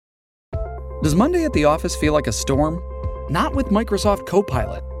Does Monday at the office feel like a storm? Not with Microsoft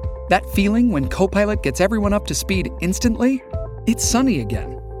Copilot. That feeling when Copilot gets everyone up to speed instantly? It's sunny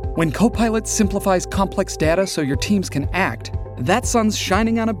again. When Copilot simplifies complex data so your teams can act, that sun's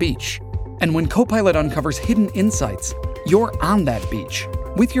shining on a beach. And when Copilot uncovers hidden insights, you're on that beach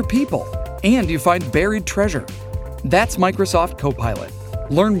with your people, and you find buried treasure. That's Microsoft Copilot.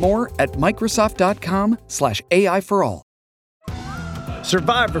 Learn more at Microsoft.com/AI for all.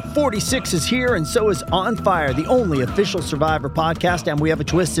 Survivor 46 is here, and so is On Fire, the only official Survivor podcast, and we have a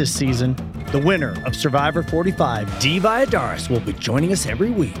twist this season. The winner of Survivor 45, Dee Valladares, will be joining us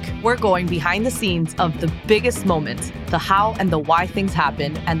every week. We're going behind the scenes of the biggest moments, the how and the why things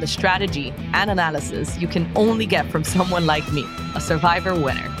happen, and the strategy and analysis you can only get from someone like me, a Survivor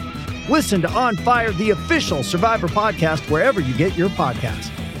winner. Listen to On Fire, the official Survivor podcast, wherever you get your podcasts.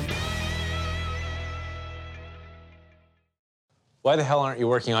 Why the hell aren't you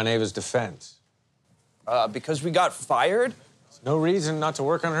working on Ava's defense? Because we got fired? There's no reason not to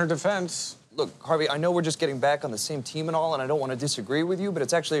work on her defense. Look, Harvey, I know we're just getting back on the same team and all, and I don't want to disagree with you, but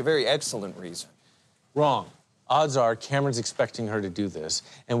it's actually a very excellent reason. Wrong. Odds are Cameron's expecting her to do this,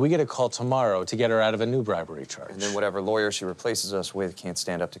 and we get a call tomorrow to get her out of a new bribery charge. And then whatever lawyer she replaces us with can't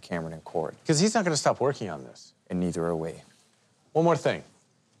stand up to Cameron in court. Because he's not going to stop working on this. And neither are we. One more thing.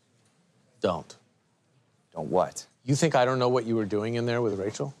 Don't. Don't what? You think I don't know what you were doing in there with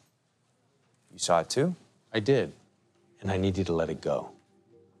Rachel? You saw it too? I did. And I need you to let it go.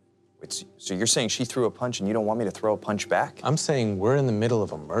 Wait, so you're saying she threw a punch and you don't want me to throw a punch back? I'm saying we're in the middle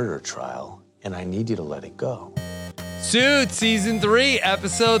of a murder trial, and I need you to let it go. Suits Season 3,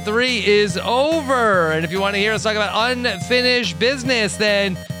 Episode 3 is over. And if you want to hear us talk about unfinished business,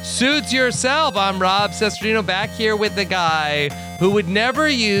 then suits yourself. I'm Rob Cesternino, back here with the guy who would never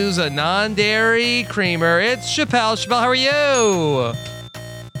use a non-dairy creamer. It's Chappelle. Chappelle, how are you?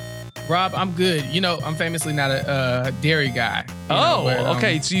 Rob, I'm good. You know, I'm famously not a dairy guy.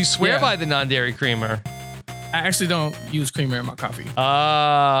 Okay. So you swear by the non-dairy creamer. I actually don't use creamer in my coffee.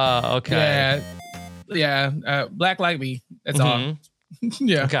 Okay. Yeah. Black like me. That's all.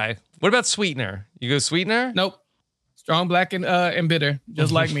 Yeah. Okay. What about sweetener? You go sweetener? Nope. Strong, black, and bitter,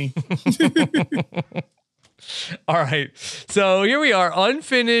 just like me. All right. So here we are,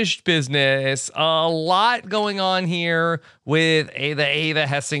 unfinished business. A lot going on here with Ava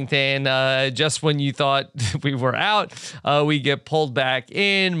Hessington. Just when you thought we were out, we get pulled back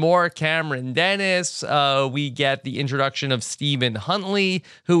in. More Cameron Dennis. We get the introduction of Stephen Huntley,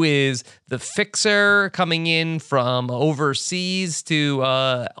 who is the fixer coming in from overseas to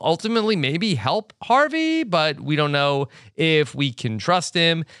ultimately maybe help Harvey, but we don't know if we can trust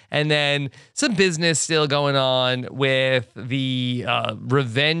him. And then some business still going on with the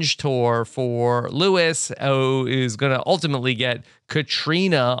revenge tour for Lewis, who is going to ultimately get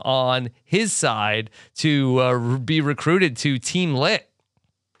Katrina on his side to be recruited to Team Lit.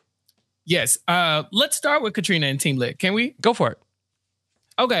 Yes. Let's start with Katrina and Team Lit. Can we? Go for it.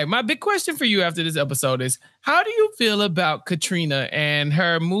 Okay, my big question for you after this episode is, how do you feel about Katrina and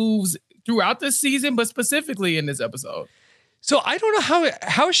her moves throughout the season, but specifically in this episode? So I don't know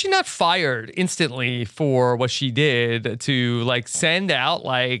how is she not fired instantly for what she did to like send out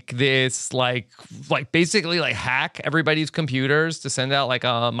like this like basically like hack everybody's computers to send out like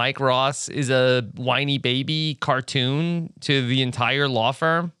a Mike Ross is a whiny baby cartoon to the entire law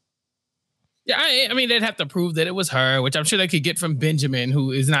firm. Yeah, I mean, they'd have to prove that it was her, which I'm sure they could get from Benjamin,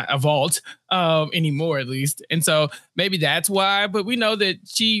 who is not a vault anymore, at least. And so maybe that's why. But we know that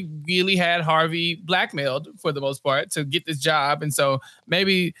she really had Harvey blackmailed for the most part to get this job. And so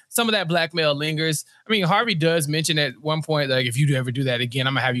maybe some of that blackmail lingers. I mean, Harvey does mention at one point, like, if you ever do that again,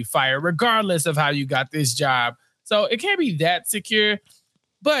 I'm going to have you fired, regardless of how you got this job. So it can't be that secure.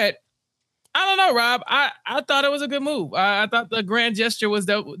 But I don't know, Rob. I thought it was a good move. I thought the grand gesture was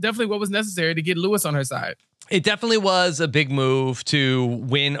definitely what was necessary to get Lewis on her side. It definitely was a big move to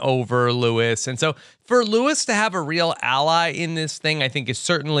win over Lewis. And so for Lewis to have a real ally in this thing, I think is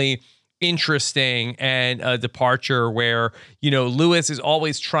certainly interesting and a departure where, you know, Lewis is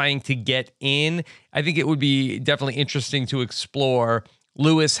always trying to get in. I think it would be definitely interesting to explore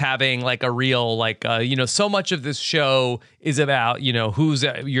Lewis having like a real, like, you know, so much of this show is about, you know, who's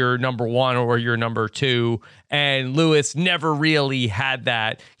your number one or your number two. And Lewis never really had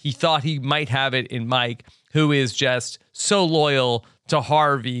that. He thought he might have it in Mike, who is just so loyal to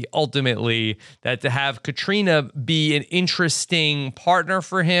Harvey ultimately, that to have Katrina be an interesting partner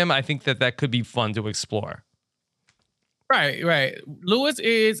for him, I think that could be fun to explore. Right. Lewis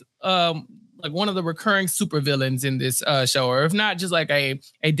is like one of the recurring supervillains in this show, or if not just like a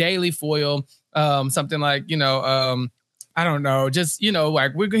daily foil, something like, you know, I don't know, just,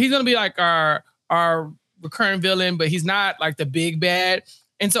 like he's going to be like our recurring villain, but he's not like the big bad.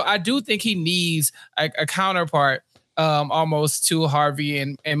 And so I do think he needs a counterpart almost to Harvey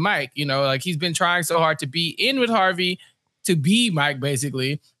and Mike. Like he's been trying so hard to be in with Harvey, to be Mike,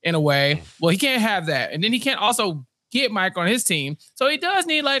 basically, in a way. Well, he can't have that. And then he can't also get Mike on his team. So he does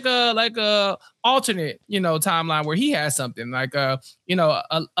need like a alternate, timeline where he has something like,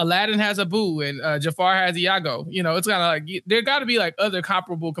 Aladdin has a Boo and Jafar has a Iago. It's kind of like, there got to be like other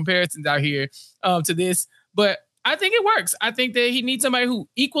comparable comparisons out here to this. But I think it works. I think that he needs somebody who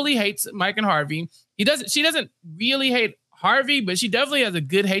equally hates Mike and Harvey. She doesn't really hate Harvey, but she definitely has a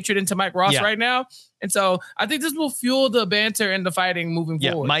good hatred into Mike Ross right now. And so I think this will fuel the banter and the fighting moving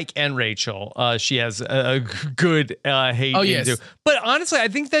forward. Mike and Rachel, she has a good hate into. But honestly, I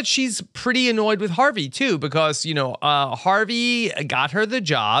think that she's pretty annoyed with Harvey too, because, Harvey got her the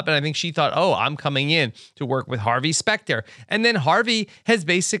job, and I think she thought, oh, I'm coming in to work with Harvey Specter. And then Harvey has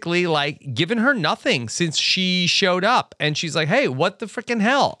basically like given her nothing since she showed up. And she's like, hey, what the freaking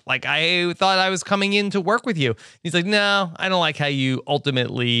hell? Like, I thought I was coming in to work with you. He's like, no, I don't like how you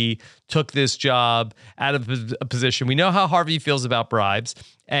ultimately took this job out of a position. We know how Harvey feels about bribes.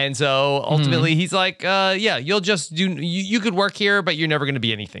 And so ultimately he's like, you'll just you could work here, but you're never going to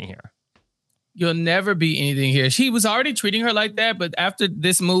be anything here. You'll never be anything here. She was already treating her like that, but after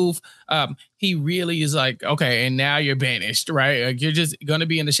this move, he really is like, okay, and now you're banished, right? Like you're just going to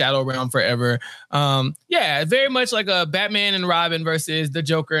be in the shadow realm forever. Very much like a Batman and Robin versus the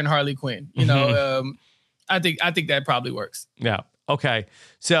Joker and Harley Quinn. I think that probably works. Yeah. Okay,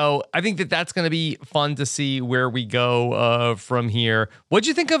 so I think that's going to be fun to see where we go from here. What'd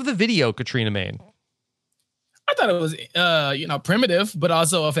you think of the video Katrina made? I thought it was, primitive, but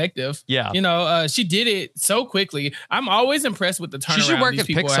also effective. Yeah. She did it so quickly. I'm always impressed with the turnaround she should work these at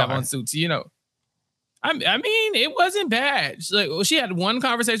people Pixar. have on suits. I mean, it wasn't bad. She had one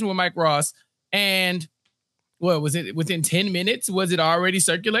conversation with Mike Ross, and what was it? Within 10 minutes, was it already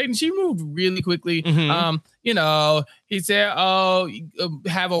circulating? She moved really quickly. He said, oh,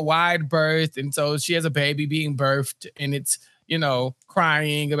 have a wide berth. And so she has a baby being birthed, and it's,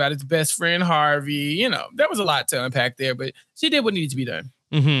 crying about its best friend, Harvey. There was a lot to unpack there, but she did what needed to be done.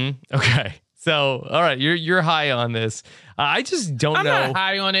 Okay. So, all right, you're high on this. I just don't know. I'm not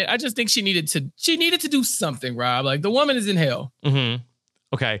high on it. I just think she needed to do something, Rob. Like the woman is in hell.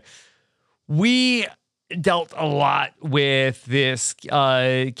 Okay. We dealt a lot with this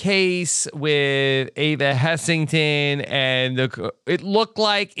case with Ava Hessington, and it looked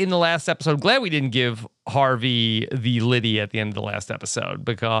like in the last episode, glad we didn't give Harvey the Liddy at the end of the last episode,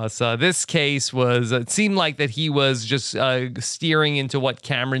 because this case it seemed like that he was just steering into what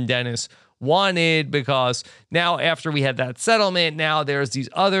Cameron Dennis wanted, because now after we had that settlement, now there's these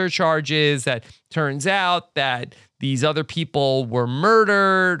other charges that turns out that these other people were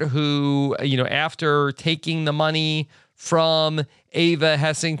murdered who, after taking the money from Ava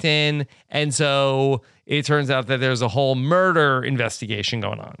Hessington. And so it turns out that there's a whole murder investigation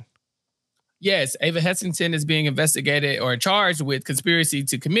going on. Yes, Ava Hessington is being investigated or charged with conspiracy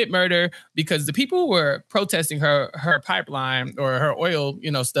to commit murder because the people who were protesting her pipeline or her oil,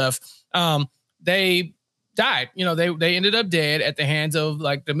 stuff, they died. They ended up dead at the hands of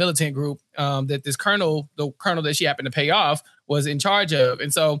like the militant group that the colonel that she happened to pay off was in charge of.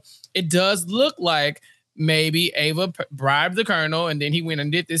 And so it does look like maybe Ava bribed the colonel, and then he went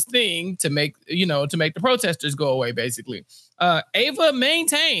and did this thing to make the protesters go away, basically. Ava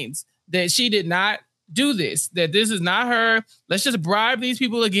maintains that she did not do this, that this is not her. Let's just bribe these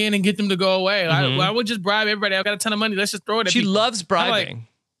people again and get them to go away. I would just bribe everybody. I've got a ton of money. Let's just throw it at people. She loves bribing.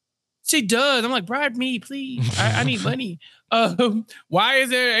 She does. I'm like, bribe me, please. I need money. Why is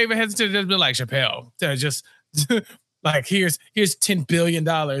there Ava Hessington just been like, Chappelle, just like, here's $10 billion.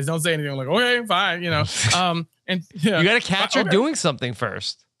 Don't say anything. I'm like, okay, fine. And you got to catch her doing something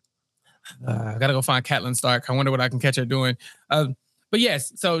first. I got to go find Catelyn Stark. I wonder what I can catch her doing. But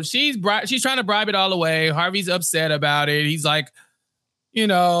yes, so she's trying to bribe it all away. Harvey's upset about it. He's like,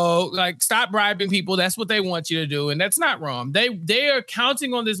 stop bribing people. That's what they want you to do. And that's not wrong. They are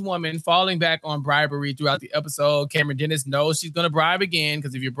counting on this woman falling back on bribery throughout the episode. Cameron Dennis knows she's going to bribe again,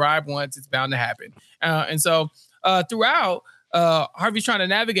 because if you bribe once, it's bound to happen. And so throughout, Harvey's trying to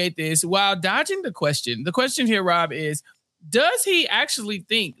navigate this while dodging the question. The question here, Rob, is, does he actually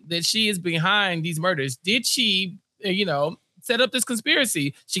think that she is behind these murders? Did she, set up this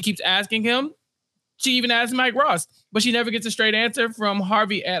conspiracy? She keeps asking him. She even asked Mike Ross, but she never gets a straight answer from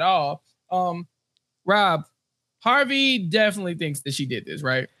Harvey at all. Rob, Harvey definitely thinks that she did this,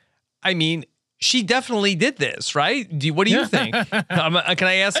 right? I mean, she definitely did this, right? What do you think? Can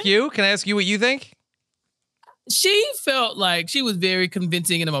I ask you? Can I ask you what you think? she felt like she was very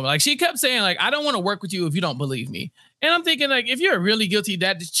convincing in the moment. Like she kept saying, like, I don't want to work with you if you don't believe me. And I'm thinking, like, if you're really guilty,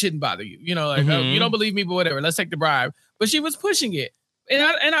 that just shouldn't bother you. You know, like, oh, you don't believe me, but whatever. Let's take the bribe. But she was pushing it.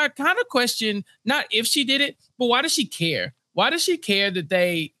 And I kind of question not if she did it, but why does she care? Why does she care that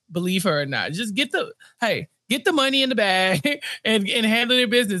they believe her or not? Just get the money in the bag and handle their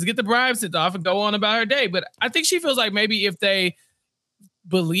business. Get the bribe sent off and go on about her day. But I think she feels like maybe if they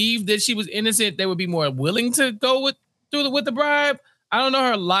believed that she was innocent, they would be more willing to go with the bribe. I don't know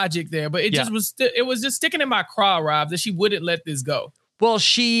her logic there, but it just was it was just sticking in my craw, Rob, that she wouldn't let this go. Well,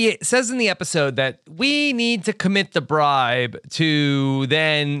 she says in the episode that we need to commit the bribe to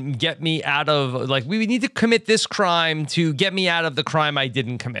then get me out of, like, we need to commit this crime to get me out of the crime I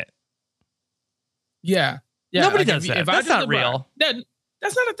didn't commit. Yeah. Nobody does that. That's not real.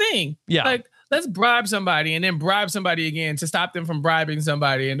 That's not a thing. Yeah. Like, let's bribe somebody and then bribe somebody again to stop them from bribing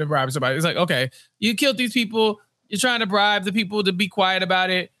somebody and to bribe somebody. It's like, okay, you killed these people. You're trying to bribe the people to be quiet about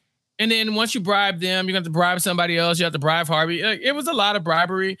it. And then once you bribe them, you're going to have to bribe somebody else. You have to bribe Harvey. Like, it was a lot of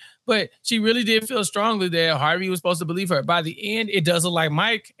bribery, but she really did feel strongly that Harvey was supposed to believe her. By the end, it does look like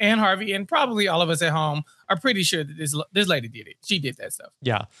Mike and Harvey and probably all of us at home are pretty sure that this lady did it. She did that stuff.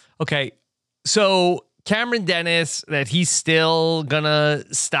 Yeah. Okay. So Cameron Dennis, that he's still going to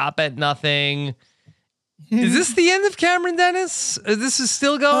stop at nothing. Is this the end of Cameron Dennis? This is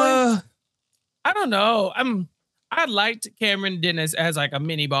still going? I don't know. I liked Cameron Dennis as like a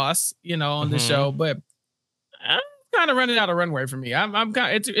mini boss, you know, on the show, but I'm kind of running out of runway for me. I'm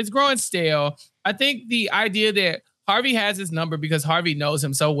kind of, it's growing stale. I think the idea that Harvey has his number because Harvey knows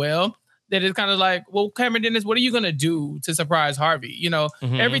him so well that it's kind of like, well, Cameron Dennis, what are you going to do to surprise Harvey? You know,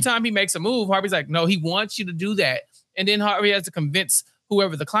 every time he makes a move, Harvey's like, no, he wants you to do that. And then Harvey has to convince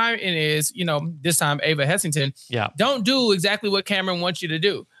whoever the client is, you know, this time Ava Hessington, don't do exactly what Cameron wants you to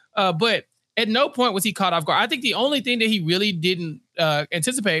do. But at no point was he caught off guard. I think the only thing that he really didn't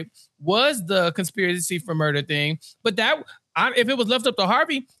anticipate was the conspiracy for murder thing. But if it was left up to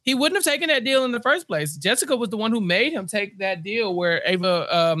Harvey, he wouldn't have taken that deal in the first place. Jessica was the one who made him take that deal where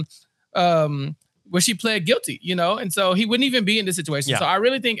Ava, where she pled guilty, you know? And so he wouldn't even be in this situation. Yeah. So I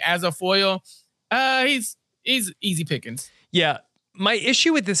really think as a foil, he's easy pickings. Yeah. My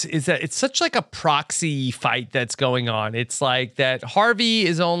issue with this is that it's such like a proxy fight that's going on. It's like that Harvey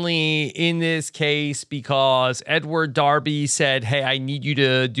is only in this case because Edward Darby said, hey, I need you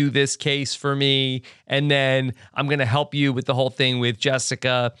to do this case for me. And then I'm going to help you with the whole thing with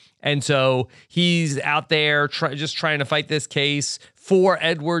Jessica. And so he's out there just trying to fight this case for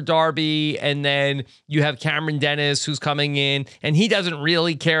Edward Darby. And then you have Cameron Dennis who's coming in and he doesn't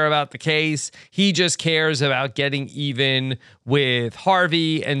really care about the case. He just cares about getting even with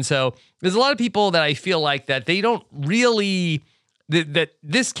Harvey. And so there's a lot of people that I feel like that they don't really, that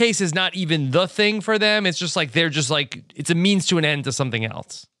this case is not even the thing for them. It's just like, they're just like, it's a means to an end to something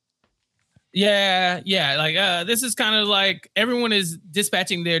else. Yeah. Like this is kind of like everyone is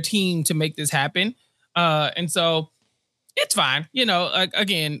dispatching their team to make this happen. And so it's fine. You know,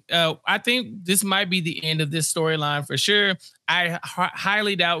 again, I think this might be the end of this storyline for sure. I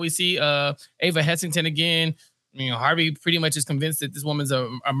highly doubt we see Ava Hessington again. You know, Harvey pretty much is convinced that this woman's a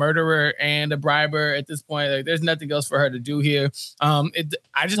murderer and a briber at this point. Like, there's nothing else for her to do here. I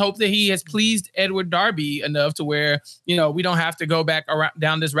just hope that he has pleased Edward Darby enough to where, you know, we don't have to go back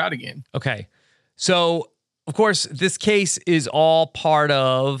down this route again. Okay. So, of course, this case is all part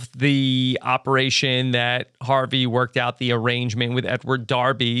of the operation that Harvey worked out, the arrangement with Edward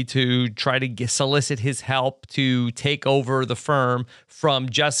Darby to try to solicit his help to take over the firm from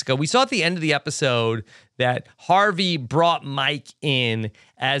Jessica. We saw at the end of the episode that Harvey brought Mike in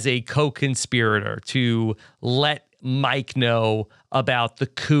as a co-conspirator to let Mike know about the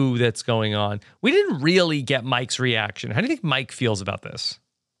coup that's going on. We didn't really get Mike's reaction. How do you think Mike feels about this?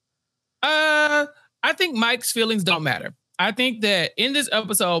 I think Mike's feelings don't matter. I think that in this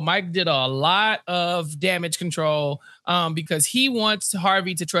episode, Mike did a lot of damage control because he wants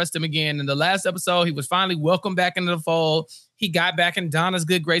Harvey to trust him again. In the last episode, he was finally welcomed back into the fold. He got back in Donna's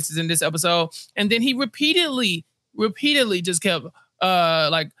good graces in this episode. And then he repeatedly just kept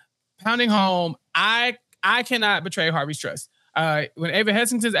like pounding home, I cannot betray Harvey's trust. When Ava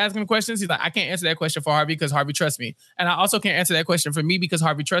Hessington's asking questions, he's like, I can't answer that question for Harvey because Harvey trusts me. And I also can't answer that question for me because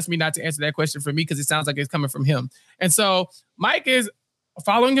Harvey trusts me not to answer that question for me because it sounds like it's coming from him. And so Mike is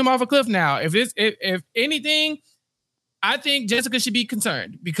following him off a cliff now. If anything, I think Jessica should be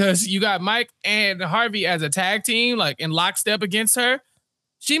concerned because you got Mike and Harvey as a tag team, like in lockstep against her.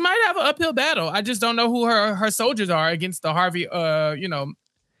 She might have an uphill battle. I just don't know who her soldiers are against the Harvey, undertaking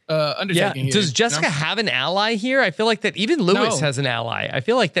here. Does Jessica have an ally here? I feel like that even Lewis has an ally. I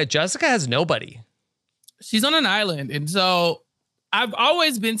feel like that Jessica has nobody. she's on an island. And so I've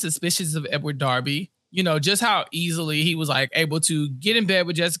always been suspicious of Edward Darby, you know, just how easily he was like able to get in bed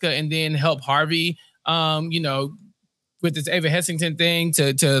with Jessica and then help Harvey, you know, with this Ava Hessington thing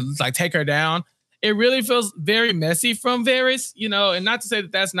to like take her down. It really feels very messy from Varys, you know, and not to say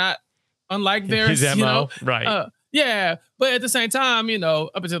that that's not unlike Varys, His MO, you know, right. Yeah, but at the same time, you know,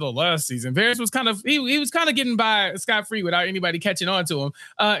 up until the last season, Varys was kind of he was kind of getting by scot-free without anybody catching on to him.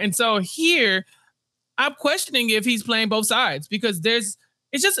 And so here, I'm questioning if he's playing both sides because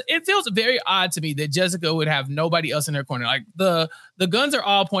it feels very odd to me that Jessica would have nobody else in her corner. Like the guns are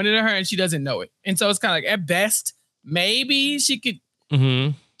all pointed at her and she doesn't know it. And so it's kind of like at best, maybe she could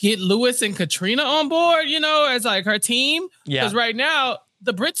get Lewis and Katrina on board, you know, as like her team. Yeah. Because right now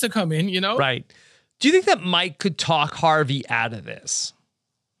the Brits are coming, you know. Right. Do you think that Mike could talk Harvey out of this?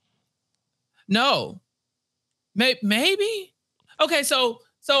 No. Maybe. Okay, so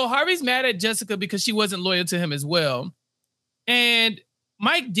Harvey's mad at Jessica because she wasn't loyal to him as well. And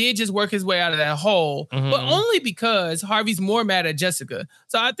Mike did just work his way out of that hole, but only because Harvey's more mad at Jessica.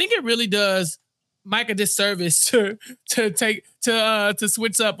 So I think it really does Mike a disservice to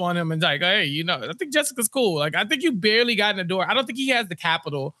switch up on him and like, hey, you know, I think Jessica's cool. Like, I think you barely got in the door. I don't think he has the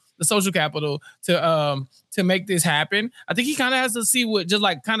capital, the social capital to make this happen. I think he kind of has to see what, just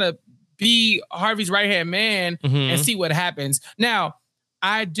like kind of be Harvey's right-hand man and see what happens. Now,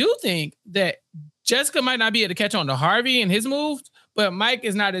 I do think that Jessica might not be able to catch on to Harvey and his moves, but Mike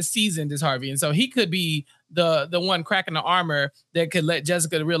is not as seasoned as Harvey. And so he could be the one cracking the armor that could let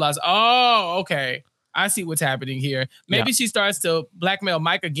Jessica realize, oh, okay, I see what's happening here. Maybe she starts to blackmail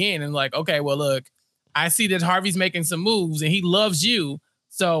Mike again and like, okay, well, look, I see that Harvey's making some moves and he loves you.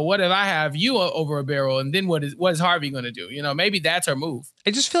 So what if I have you over a barrel? And then what is Harvey going to do? You know, maybe that's her move.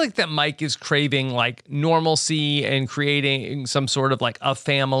 I just feel like that Mike is craving like normalcy and creating some sort of like a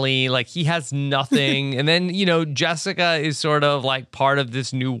family. Like he has nothing. And then, you know, Jessica is sort of like part of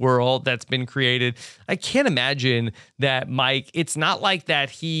this new world that's been created. I can't imagine that Mike, it's not like that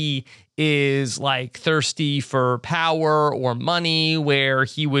he is like thirsty for power or money where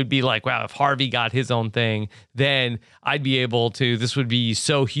he would be like, wow, if Harvey got his own thing, then I'd be able to, this would be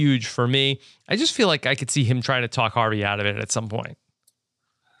so huge for me. I just feel like I could see him trying to talk Harvey out of it at some point.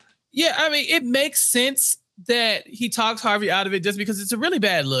 Yeah, I mean, it makes sense that he talks Harvey out of it just because it's a really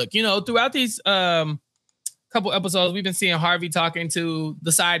bad look. You know, throughout these couple episodes, we've been seeing Harvey talking to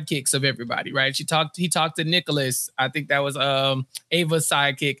the sidekicks of everybody, right? He talked to Nicholas. I think that was Ava's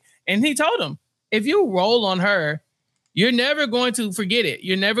sidekick. And he told him, if you roll on her, you're never going to forget it.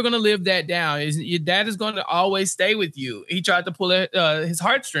 You're never going to live that down. Your dad is going to always stay with you. He tried to pull his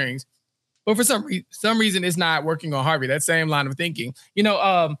heartstrings, but for some reason, it's not working on Harvey. That same line of thinking. You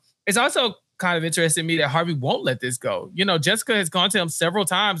know, it's also kind of interesting to me that Harvey won't let this go. You know, Jessica has gone to him several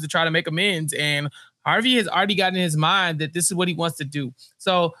times to try to make amends, and Harvey has already gotten in his mind that this is what he wants to do.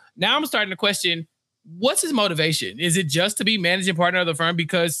 So now I'm starting to question, what's his motivation? Is it just to be managing partner of the firm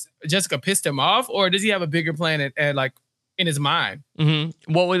because Jessica pissed him off, or does he have a bigger plan at like in his mind?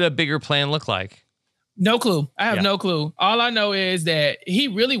 What would a bigger plan look like? No clue. I have no clue. All I know is that he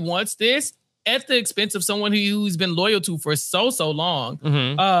really wants this at the expense of someone who's been loyal to for so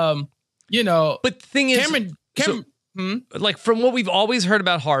long. You know, but the thing is, Cameron, like from what we've always heard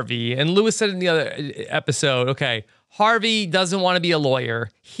about Harvey, and Lewis said in the other episode, okay, Harvey doesn't want to be a lawyer.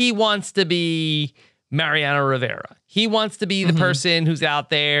 He wants to be Mariano Rivera. He wants to be the person who's out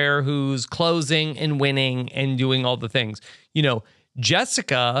there, who's closing and winning and doing all the things. You know,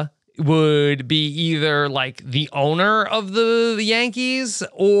 Jessica would be either like the owner of the Yankees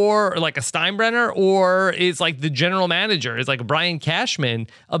or like a Steinbrenner, or is like the general manager, is like Brian Cashman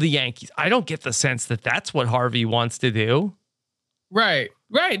of the Yankees. I don't get the sense that that's what Harvey wants to do. Right.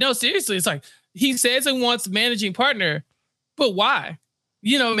 No, seriously. It's like he says he wants managing partner, but why?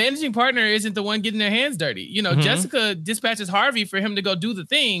 You know, managing partner isn't the one getting their hands dirty. You know, Jessica dispatches Harvey for him to go do the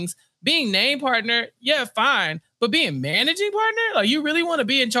things. Being named partner, yeah, fine. But being managing partner, like you really want to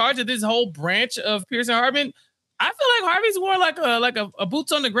be in charge of this whole branch of Pearson Harbin? I feel like Harvey's more like a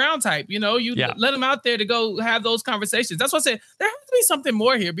boots on the ground type. You know, let him out there to go have those conversations. That's why I said there has to be something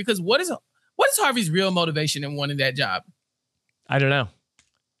more here, because what is Harvey's real motivation in wanting that job? I don't know.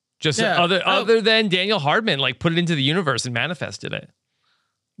 Just other than Daniel Hardman, like put it into the universe and manifested it.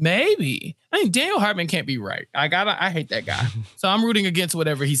 Maybe. I mean, Daniel Hardman can't be right. I hate that guy. So I'm rooting against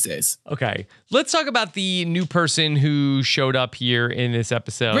whatever he says. Okay. Let's talk about the new person who showed up here in this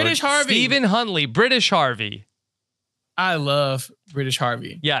episode. British Harvey. Stephen Huntley, British Harvey. I love British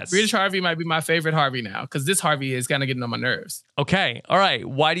Harvey. Yes. British Harvey might be my favorite Harvey now, because this Harvey is kind of getting on my nerves. Okay. All right.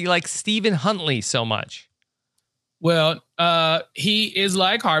 Why do you like Stephen Huntley so much? Well, he is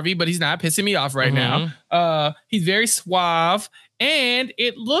like Harvey, but he's not pissing me off right now. He's very suave, and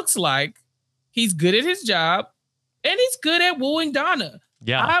it looks like he's good at his job, and he's good at wooing Donna.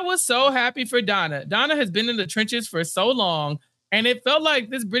 Yeah. I was so happy for Donna. Donna has been in the trenches for so long, and it felt like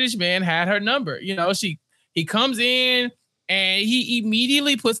this British man had her number. You know, he comes in and he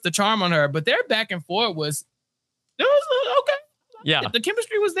immediately puts the charm on her, but their back and forth was okay. Yeah. The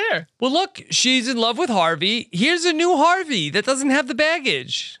chemistry was there. Well, look, she's in love with Harvey. Here's a new Harvey that doesn't have the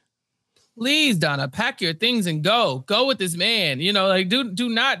baggage. Please, Donna, pack your things and go. Go with this man. You know, like, do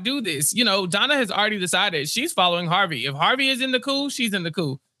not do this. You know, Donna has already decided she's following Harvey. If Harvey is in the coup, she's in the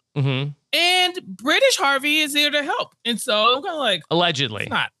coup. Mm-hmm. And British Harvey is here to help. And so I'm kind of like, allegedly.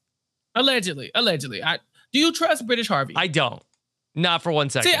 It's not. Allegedly. Do you trust British Harvey? I don't. Not for 1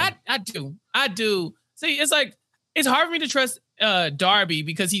 second. See, I do. See, it's like, it's hard for me to trust Darby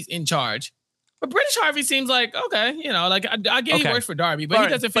because he's in charge. But British Harvey seems like, okay, you know, like I get he works for Darby, but he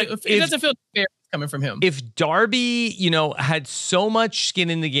doesn't feel fair coming from him. If Darby, you know, had so much skin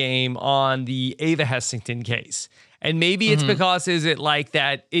in the game on the Ava Hessington case, and maybe it's because is it like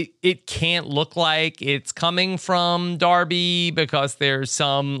that it can't look like it's coming from Darby because there's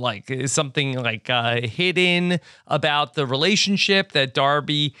something like hidden about the relationship that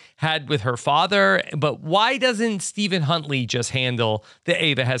Darby had with her father. But why doesn't Stephen Huntley just handle the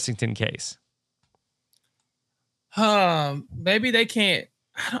Ava Hessington case? Maybe they can't.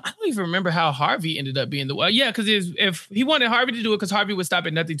 I don't even remember how Harvey ended up being the one. Yeah, because if he wanted Harvey to do it, because Harvey would stop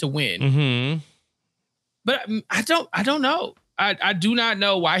at nothing to win. Mm-hmm. But I don't know. I do not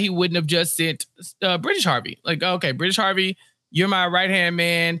know why he wouldn't have just sent British Harvey. Like, okay, British Harvey, you're my right-hand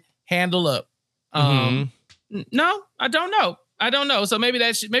man. Handle up. No, I don't know. So maybe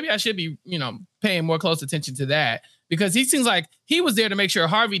I should be, you know, paying more close attention to that, because he seems like he was there to make sure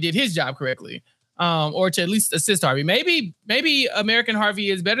Harvey did his job correctly. Or to at least assist Harvey. Maybe American Harvey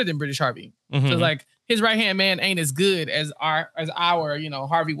is better than British Harvey. Mm-hmm. So like his right-hand man ain't as good as our, you know,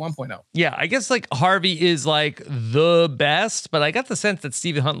 Harvey 1.0. Yeah, I guess like Harvey is like the best, but I got the sense that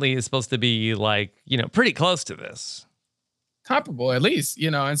Stephen Huntley is supposed to be like, you know, pretty close to this. Comparable at least,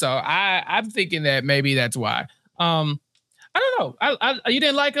 you know, and so I'm thinking that maybe that's why. I don't know. You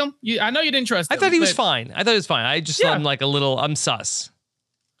didn't like him? I know you didn't trust him. I thought he was fine. I just thought him like I'm sus.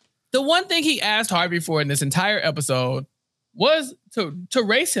 The one thing he asked Harvey for in this entire episode was to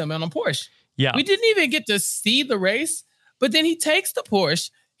race him on a Porsche. Yeah. We didn't even get to see the race, but then he takes the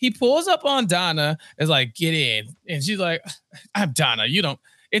Porsche, he pulls up on Donna, is like, get in. And she's like, I'm Donna.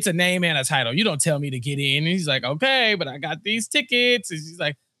 It's a name and a title. You don't tell me to get in. And he's like, okay, but I got these tickets. And she's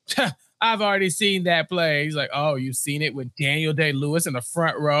like, I've already seen that play. He's like, oh, you've seen it with Daniel Day-Lewis in the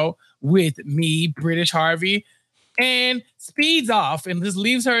front row with me, British Harvey. And speeds off and just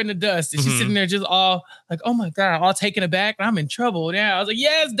leaves her in the dust. And she's sitting there just all like, oh my God, all taken aback. I'm in trouble now. I was like,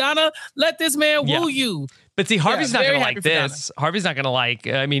 yes, Donna, let this man woo you. But see, Harvey's not going to like this. Harvey's not going to like,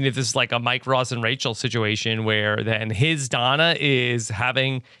 I mean, if this is like a Mike Ross and Rachel situation where then his Donna is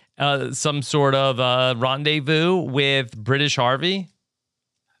having some sort of rendezvous with British Harvey.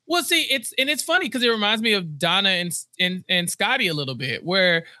 Well, see, it's funny because it reminds me of Donna and Scotty a little bit,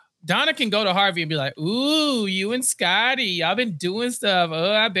 where Donna can go to Harvey and be like, ooh, you and Scotty, y'all been doing stuff.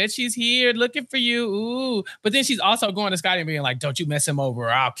 Oh, I bet she's here looking for you. Ooh. But then she's also going to Scotty and being like, don't you mess him over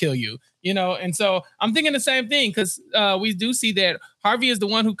or I'll kill you. You know, and so I'm thinking the same thing, because we do see that Harvey is the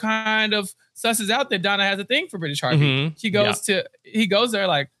one who kind of susses out that Donna has a thing for British Harvey. Mm-hmm. He goes there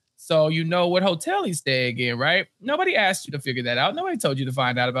like, so you know what hotel he's staying in, right? Nobody asked you to figure that out. Nobody told you to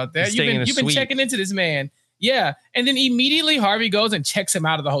find out about that. You've been checking into this man. Yeah. And then immediately Harvey goes and checks him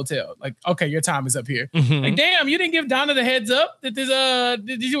out of the hotel. Like, okay, your time is up here. Mm-hmm. Like, damn, you didn't give Donna the heads up that this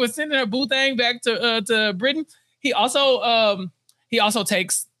did you were sending her boo thing back to Britain. He also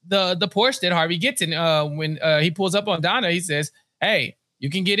takes the Porsche that Harvey gets in when he pulls up on Donna. He says, hey,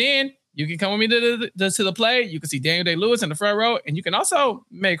 you can get in. You can come with me to the play. You can see Daniel Day-Lewis in the front row, and you can also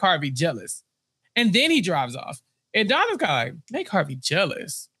make Harvey jealous. And then he drives off. And Donna's kind of like, make Harvey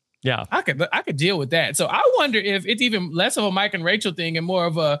jealous. Yeah, I could deal with that. So I wonder if it's even less of a Mike and Rachel thing and more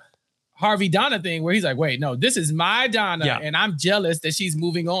of a Harvey Donna thing, where he's like, wait, no, this is my Donna, and I'm jealous that she's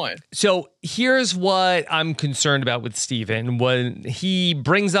moving on. So here's what I'm concerned about with Steven. When he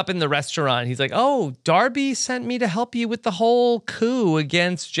brings up in the restaurant, he's like, oh, Darby sent me to help you with the whole coup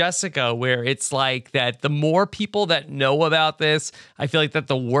against Jessica, where it's like that the more people that know about this, I feel like that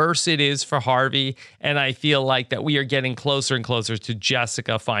the worse it is for Harvey. And I feel like that we are getting closer and closer to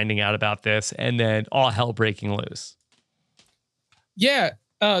Jessica finding out about this and then all hell breaking loose. Yeah.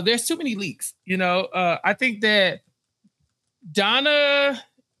 There's too many leaks, you know. I think that Donna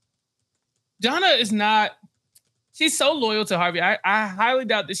is not she's so loyal to Harvey. I highly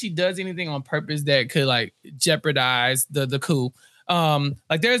doubt that she does anything on purpose that could like jeopardize the coup.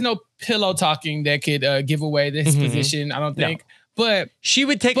 Like there's no pillow talking that could give away this position. I don't think. No. But she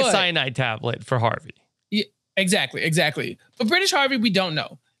would take a cyanide tablet for Harvey. Yeah, exactly. But British Harvey, we don't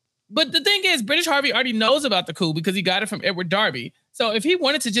know. But the thing is, British Harvey already knows about the coup because he got it from Edward Darby. So if he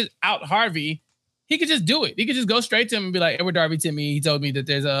wanted to just out Harvey, he could just do it. He could just go straight to him and be like, Edward Darby to me, he told me that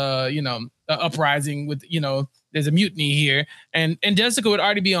there's a uprising with, there's a mutiny here. And Jessica would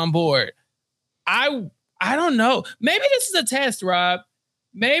already be on board. I don't know. Maybe this is a test, Rob.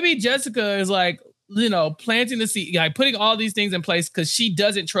 Maybe Jessica is like, planting the seed, like putting all these things in place because she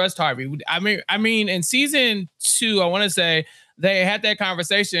doesn't trust Harvey. I mean, in season 2, I want to say they had that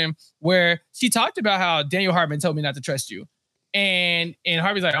conversation where she talked about how Daniel Hardman told me not to trust you. And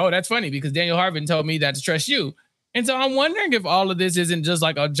Harvey's like, oh, that's funny because Daniel Hardman told me not to trust you. And so I'm wondering if all of this isn't just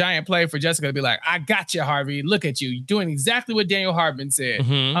like a giant play for Jessica to be like, I got you, Harvey. Look at you doing exactly what Daniel Hardman said.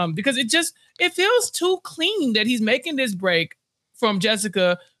 Because it feels too clean that he's making this break from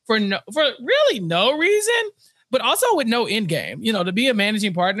Jessica for really no reason, but also with no end game. To be a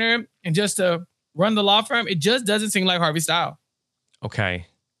managing partner and just to run the law firm, it just doesn't seem like Harvey's style. Okay.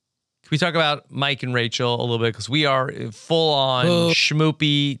 Can we talk about Mike and Rachel a little bit? Because we are full on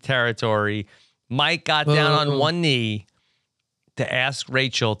schmoopy territory. Mike got down on one knee to ask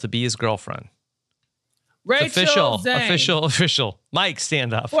Rachel to be his girlfriend. Rachel, official. Mike,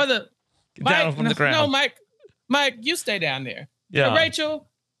 stand up. Get down from the ground. No, Mike, you stay down there. Yeah. Rachel,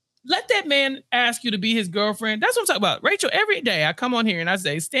 let that man ask you to be his girlfriend. That's what I'm talking about. Rachel, every day I come on here and I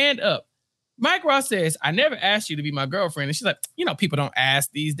say, stand up. Mike Ross says, I never asked you to be my girlfriend. And she's like, people don't ask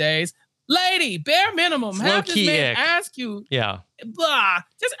these days. Lady, bare minimum, have this man ask you. Yeah. Blah.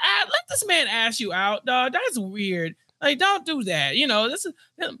 Just let this man ask you out, dog. That's weird. Like, don't do that. This is,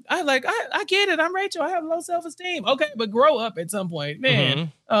 I get it. I'm Rachel. I have low self-esteem. Okay, but grow up at some point.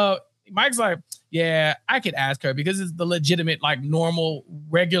 Man, Mike's like, yeah, I could ask her because it's the legitimate, like normal,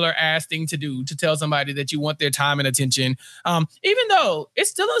 regular ass thing to do to tell somebody that you want their time and attention. Even though it's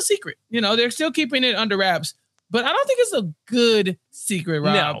still a secret, they're still keeping it under wraps. But I don't think it's a good secret,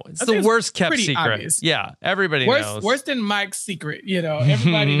 Rob. No, it's the worst kept secret. Obvious. Yeah, everybody knows. Worse than Mike's secret.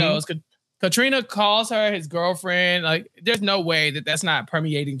 Everybody knows. Katrina calls her his girlfriend. Like, there's no way that that's not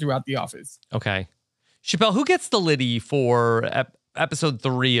permeating throughout the office. Okay. Chappelle, who gets the Liddy for episode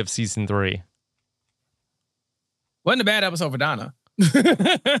 3 of season 3? Wasn't a bad episode for Donna.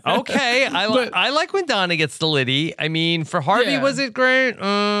 Okay. I like when Donna gets the Liddy. I mean, for Harvey, was it great?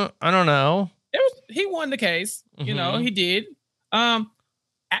 I don't know. He won the case. He did. Actually,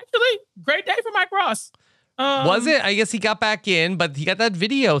 great day for Mike Ross. Was it? I guess he got back in, but he got that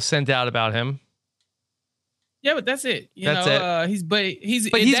video sent out about him. Yeah, but that's it. That's it. He's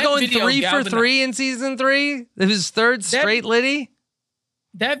going 3 for 3 in season 3. His third straight Liddy.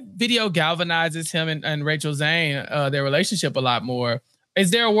 That video galvanizes him and Rachel Zane, their relationship a lot more.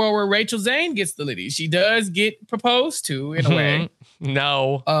 Is there a world where Rachel Zane gets the Liddy? She does get proposed to in a way.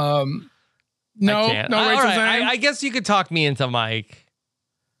 No. No, I can't. no Rachel Zane. I guess you could talk me into Mike.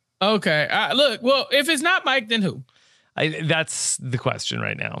 Okay. Look, well, if it's not Mike, then who? That's the question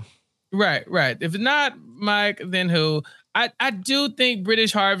right now. Right. If it's not Mike, then who? I do think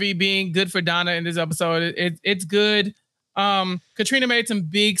British Harvey being good for Donna in this episode. It's good. Katrina made some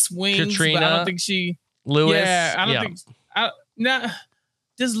big swings, but I don't think Lewis. Yeah, I don't think.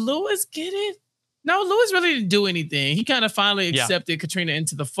 Does Lewis get it? No, Lewis really didn't do anything. He kind of finally accepted Katrina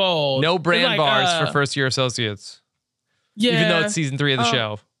into the fold. No brand bars for first-year associates. Yeah. Even though it's season 3 of the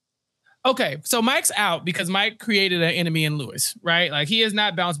show. Okay, so Mike's out because Mike created an enemy in Lewis, right? Like, he has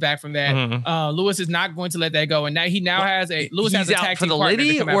not bounced back from that. Lewis is not going to let that go. And now Lewis has a tag for team the partner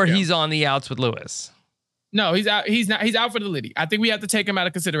Liddy, to come or after him. he's on the outs with Lewis? No, he's out. He's out for the Liddy. I think we have to take him out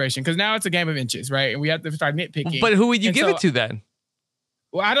of consideration because now it's a game of inches, right? And we have to start nitpicking. But who would you give it to then?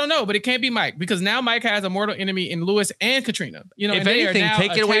 Well, I don't know, but it can't be Mike because now Mike has a mortal enemy in Lewis and Katrina. If anything,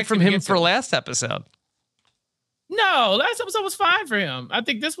 take it away from him for last episode. No, last episode was fine for him. I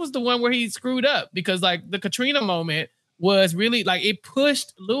think this was the one where he screwed up because like the Katrina moment was really like it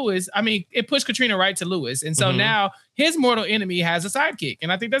pushed Lewis. I mean, it pushed Katrina right to Lewis. And so now his mortal enemy has a sidekick.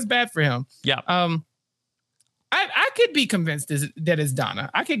 And I think that's bad for him. Yeah. I could be convinced that it's Donna.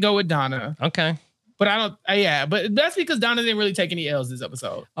 I could go with Donna. Okay. But I don't, but that's because Donna didn't really take any L's this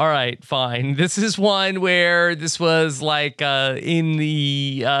episode. All right, fine. This is one where this was like in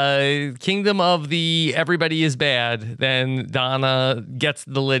the kingdom of the everybody is bad. Then Donna gets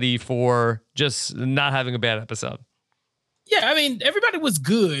the Liddy for just not having a bad episode. Yeah, I mean, everybody was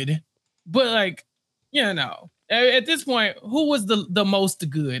good, but like, at this point, who was the most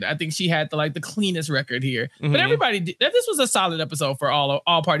good? I think she had the cleanest record here. But everybody did. This was a solid episode for all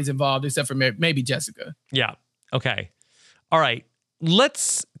parties involved, except for maybe Jessica. Yeah. Okay. All right.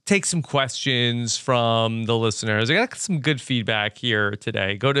 Let's take some questions from the listeners. I got some good feedback here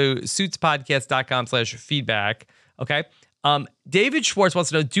today. Go to suitspodcast.com/feedback. Okay. David Schwartz wants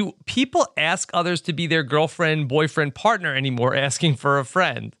to know, do people ask others to be their girlfriend, boyfriend, partner anymore, asking for a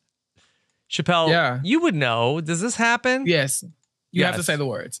friend? Chappelle, you would know. Does this happen? Yes. You have to say the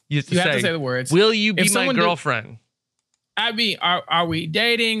words. You have to say the words. Will you be my girlfriend? I mean, are we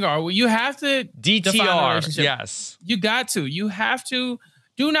dating? You have to DTR. Yes. You got to. You have to.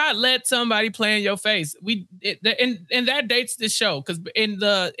 Do not let somebody play in your face. And that dates this show, because in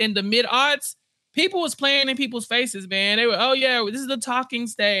the mid-aughts, people was playing in people's faces, man. They were, oh yeah, this is the talking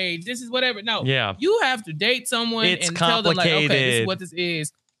stage. This is whatever. No. Yeah. You have to date someone and tell them, like, okay, this is what this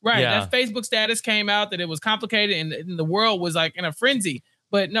is. Right. Yeah. That Facebook status came out that it was complicated and the world was like in a frenzy.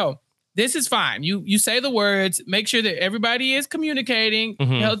 But no, this is fine. You say the words, make sure that everybody is communicating.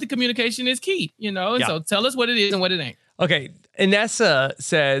 Healthy communication is key, And so tell us what it is and what it ain't. Okay. Inessa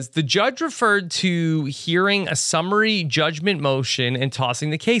says, the judge referred to hearing a summary judgment motion and tossing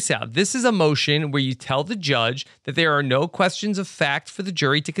the case out. This is a motion where you tell the judge that there are no questions of fact for the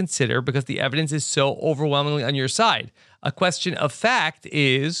jury to consider because the evidence is so overwhelmingly on your side. A question of fact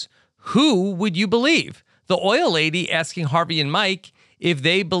is, who would you believe? The oil lady asking Harvey and Mike if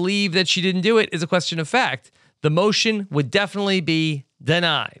they believe that she didn't do it is a question of fact. The motion would definitely be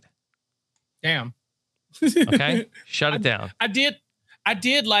denied. Damn. Okay, shut it down. I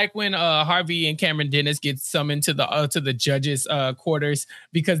did like when Harvey and Cameron Dennis get summoned to the judges' quarters,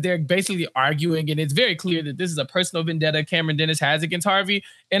 because they're basically arguing, and it's very clear that this is a personal vendetta Cameron Dennis has against Harvey.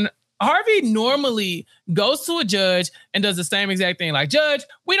 And Harvey normally goes to a judge and does the same exact thing, like, Judge,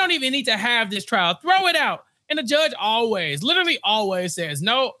 we don't even need to have this trial. Throw it out. And the judge literally always says,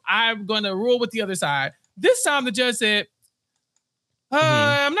 no, I'm going to rule with the other side. This time the judge said,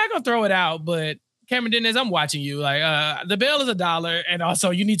 I'm not going to throw it out, but Cameron Dennis, I'm watching you. Like, the bail is $1, and also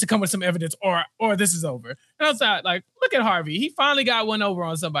you need to come with some evidence, or this is over. And I was like, look at Harvey. He finally got one over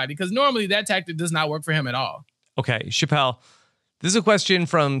on somebody, because normally that tactic does not work for him at all. Okay, Chappelle, this is a question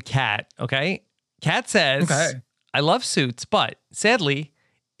from Kat. Okay, Kat says, I love Suits, but sadly,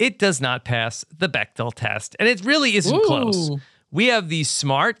 it does not pass the Bechdel test, and it really isn't close. We have these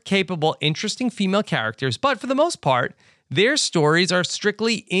smart, capable, interesting female characters, but for the most part, their stories are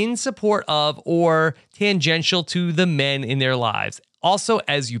strictly in support of or tangential to the men in their lives. Also,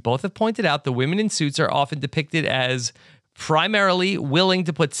 as you both have pointed out, the women in Suits are often depicted as primarily willing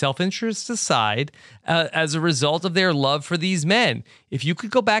to put self-interest aside as a result of their love for these men. If you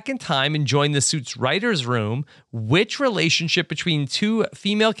could go back in time and join the Suits writer's room, which relationship between two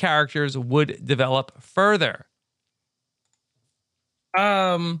female characters would develop further?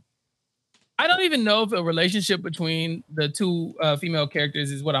 I don't even know if a relationship between the two female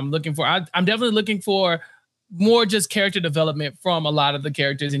characters is what I'm looking for. I'm definitely looking for more just character development from a lot of the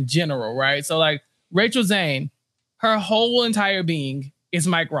characters in general, right? So like Rachel Zane, her whole entire being is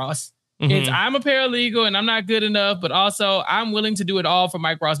Mike Ross. It's, I'm a paralegal and I'm not good enough, but also I'm willing to do it all for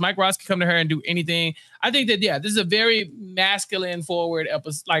Mike Ross. Mike Ross can come to her and do anything. I think that, this is a very masculine forward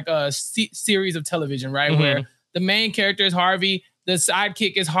episode, like a series of television, right? Where the main character is Harvey. The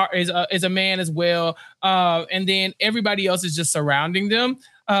sidekick is a man as well. And then everybody else is just surrounding them.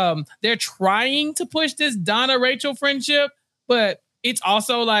 They're trying to push this Donna-Rachel friendship, but it's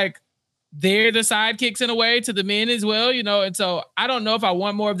also like they're the sidekicks in a way to the men as well, And so I don't know if I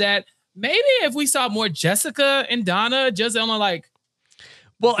want more of that. Maybe if we saw more Jessica and Donna just on a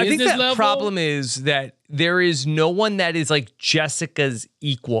Well, I think that problem is that there is no one that is like Jessica's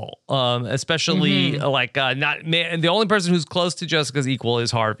equal, especially not man. The only person who's close to Jessica's equal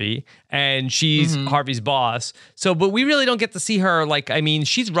is Harvey, and she's Harvey's boss. So, but we really don't get to see her.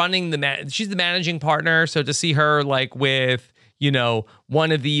 She's running she's the managing partner. So to see her with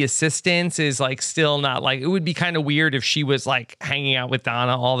one of the assistants is still not it would be kind of weird if she was hanging out with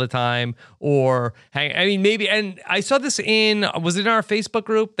Donna all the time maybe. And I saw this was it in our Facebook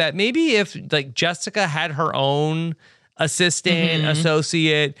group that maybe if Jessica had her own assistant,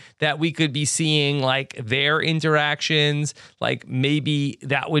 associate, that we could be seeing their interactions, maybe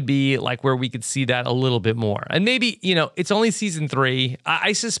that would be where we could see that a little bit more. And maybe, it's only season 3.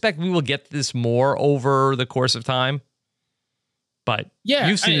 I suspect we will get this more over the course of time. But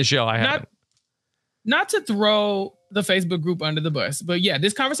you've seen the show. I haven't. Not to throw the Facebook group under the bus, but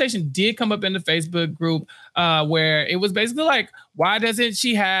this conversation did come up in the Facebook group where it was basically why doesn't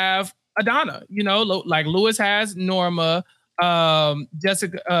she have a Donna? Like Lewis has Norma.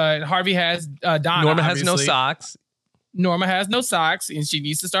 Jessica Harvey has Donna. Norma has no obviously. socks. Norma has no socks, and she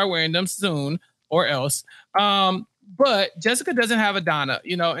needs to start wearing them soon, or else. But Jessica doesn't have a Donna,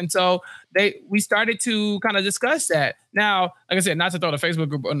 and so we started to kind of discuss that. Now, like I said, not to throw the Facebook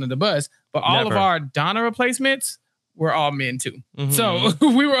group under the bus, but all of our Donna replacements were all men too. Mm-hmm. So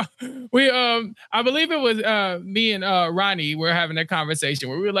I believe it was me and Ronnie were having that conversation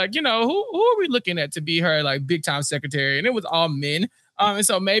where we were like, who are we looking at to be her like big time secretary? And it was all men. And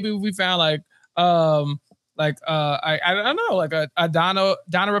so maybe we found I don't know, like a Donna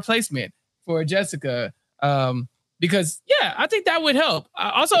replacement for Jessica. Because I think that would help.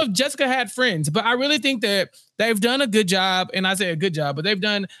 Also, if Jessica had friends, but I really think that they've done a good job, and I say a good job, but they've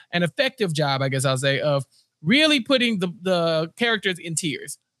done an effective job, I guess I'll say, of really putting the characters in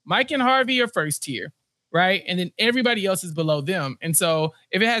tiers. Mike and Harvey are first tier, right? And then everybody else is below them. And so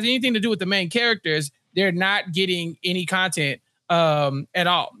if it has anything to do with the main characters, they're not getting any content at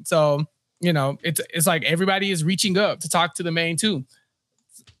all. So, it's like everybody is reaching up to talk to the main two.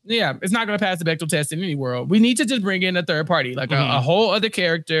 Yeah, it's not going to pass the Bechdel test in any world. We need to just bring in a third party, like a whole other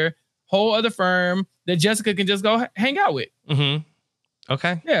character, whole other firm that Jessica can just go hang out with. Mm-hmm.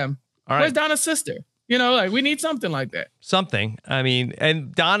 Okay. Yeah. All right. Where's Donna's sister? We need something like that. Something. I mean,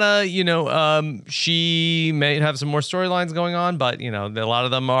 and Donna, she may have some more storylines going on, but, a lot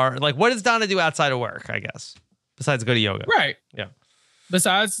of them are like, what does Donna do outside of work, I guess, besides go to yoga? Right. Yeah.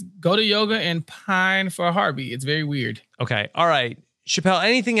 Besides go to yoga and pine for Harvey. It's very weird. Okay. All right. Chappelle,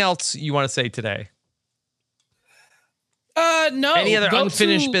 anything else you want to say today? No. Any other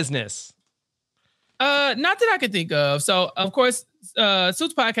unfinished business? Not that I can think of. So, of course,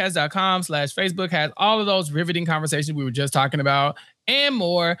 suitspodcast.com/Facebook has all of those riveting conversations we were just talking about and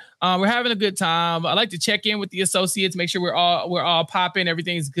more. We're having a good time. I like to check in with the associates, make sure we're all popping,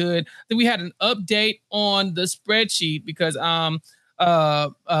 everything's good. Then we had an update on the spreadsheet because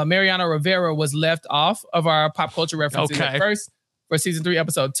Mariano Rivera was left off of our pop culture references at first for season 3,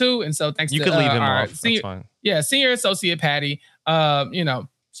 episode 2. And so thanks to leave him our off. That's fine. Senior associate Patty,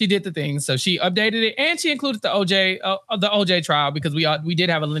 she did the thing. So she updated it and she included the OJ trial because we did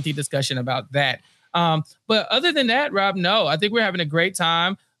have a lengthy discussion about that. But other than that, Rob, no, I think we're having a great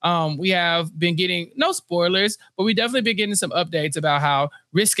time. We have been getting no spoilers, but we definitely been getting some updates about how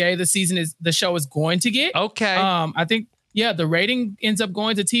risque the show is going to get. Okay. I think, the rating ends up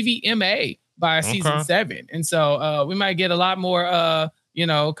going to TVMA by season 7. And so we might get a lot more,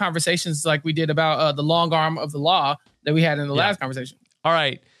 conversations like we did about the long arm of the law that we had in the last conversation. All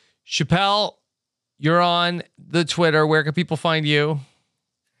right. Chappelle, you're on the Twitter. Where can people find you?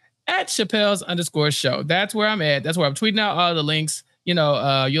 At Chappelle's_show. That's where I'm at. That's where I'm tweeting out all the links.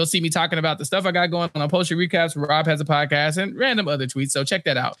 You'll see me talking about the stuff I got going on. I'll post your recaps. Rob has a podcast and random other tweets. So check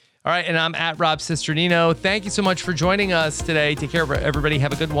that out. All right. And I'm at Rob Cisternino. Thank you so much for joining us today. Take care, everybody.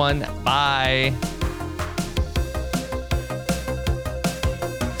 Have a good one. Bye.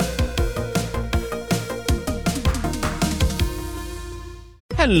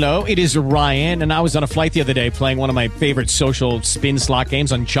 Hello, it is Ryan, and I was on a flight the other day playing one of my favorite social spin slot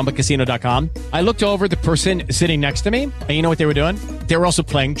games on ChumbaCasino.com. I looked over at the person sitting next to me, and you know what they were doing? They were also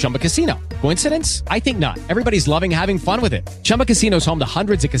playing Chumba Casino. Coincidence? I think not. Everybody's loving having fun with it. Chumba Casino is home to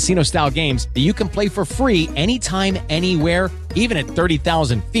hundreds of casino-style games that you can play for free anytime, anywhere, even at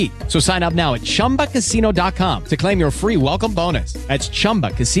 30,000 feet. So sign up now at ChumbaCasino.com to claim your free welcome bonus. That's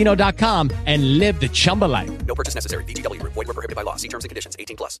ChumbaCasino.com and live the Chumba life. No purchase necessary. VGW. Void where prohibited by law. See terms and conditions.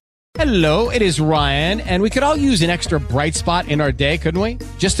 18+. Hello, it is Ryan, and we could all use an extra bright spot in our day, couldn't we?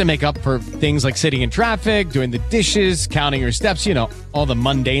 Just to make up for things like sitting in traffic, doing the dishes, counting your steps, all the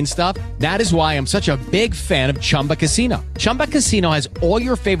mundane stuff. That is why I'm such a big fan of Chumba Casino. Chumba Casino has all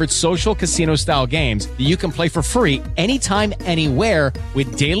your favorite social casino-style games that you can play for free anytime, anywhere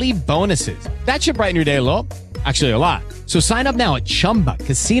with daily bonuses. That should brighten your day a little. Actually, a lot. So sign up now at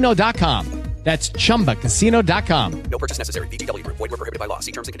ChumbaCasino.com. That's ChumbaCasino.com. No purchase necessary. VGW. Void where prohibited by law.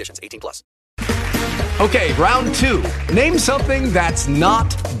 See terms and conditions. 18+. Okay, round 2. Name something that's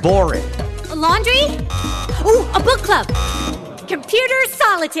not boring. A laundry? Ooh, a book club. Computer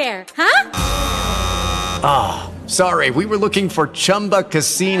solitaire, huh? Ah, sorry. We were looking for Chumba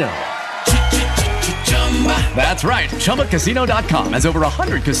Casino. That's right. ChumbaCasino.com has over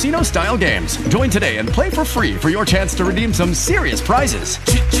 100 casino-style games. Join today and play for free for your chance to redeem some serious prizes.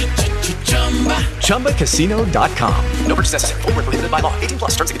 ChumbaCasino.com. No purchase necessary. Void where prohibited by law. 18+.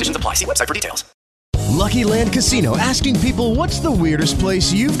 Terms and conditions apply. See website for details. Lucky Land Casino, asking people, what's the weirdest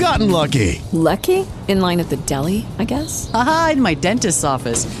place you've gotten lucky? Lucky? In line at the deli, I guess? Aha, in my dentist's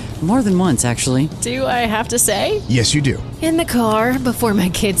office. More than once, actually. Do I have to say? Yes, you do. In the car before my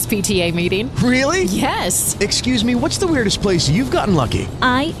kids' PTA meeting. Really? Yes. Excuse me, what's the weirdest place you've gotten lucky?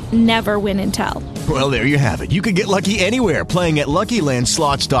 I never win and tell. Well, there you have it. You can get lucky anywhere, playing at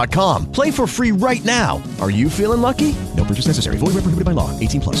LuckyLandSlots.com. Play for free right now. Are you feeling lucky? No purchase necessary. Void where prohibited by law.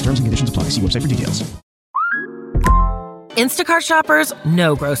 18 plus. Terms and conditions apply. See website for details. Instacart shoppers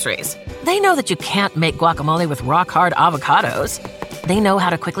know groceries. They know that you can't make guacamole with rock-hard avocados. They know how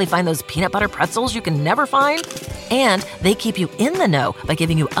to quickly find those peanut butter pretzels you can never find. And they keep you in the know by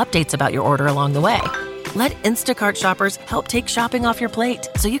giving you updates about your order along the way. Let Instacart shoppers help take shopping off your plate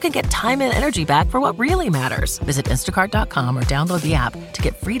so you can get time and energy back for what really matters. Visit instacart.com or download the app to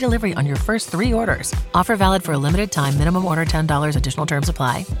get free delivery on your first 3 orders. Offer valid for a limited time. Minimum order $10. Additional terms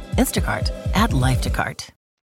apply. Instacart. Add life to cart.